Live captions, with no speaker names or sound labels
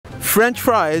French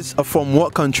fries are from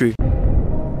what country?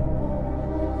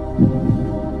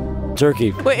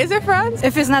 Turkey. Wait, is it France?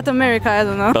 If it's not America, I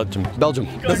don't know. Belgium. Belgium.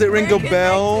 Does it ring a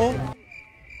bell?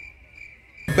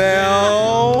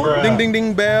 Bell? Ding ding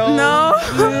ding bell? No.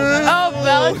 Oh,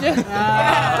 Belgium.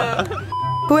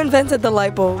 Who invented the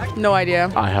light bulb? No idea.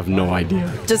 I have no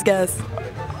idea. Just guess.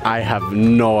 I have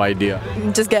no idea.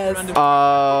 Just guess.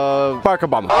 Barack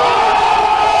Obama.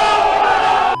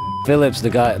 Phillips, the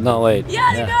guy. No, wait.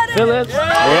 Yeah, you got it. Phillips.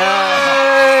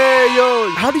 Hey, yo!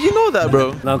 How do you know that,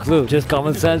 bro? No clue. Just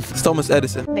common sense. It's Thomas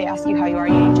Edison. They ask you how you are,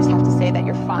 you just have to say that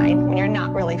you're fine when you're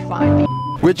not really fine.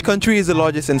 Which country is the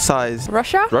largest in size?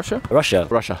 Russia? Russia? Russia.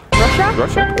 Russia. Russia?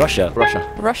 Russia? Russia. Russia.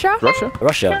 Russia? Russia?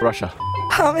 Russia. Russia.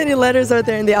 How many letters are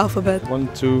there in the alphabet?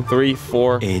 1, 2, 3,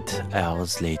 4. 8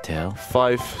 hours later.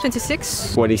 5.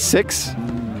 26. 26.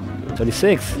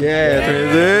 26.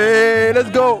 Yeah, 26. Let's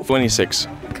go. 26.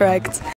 Correct.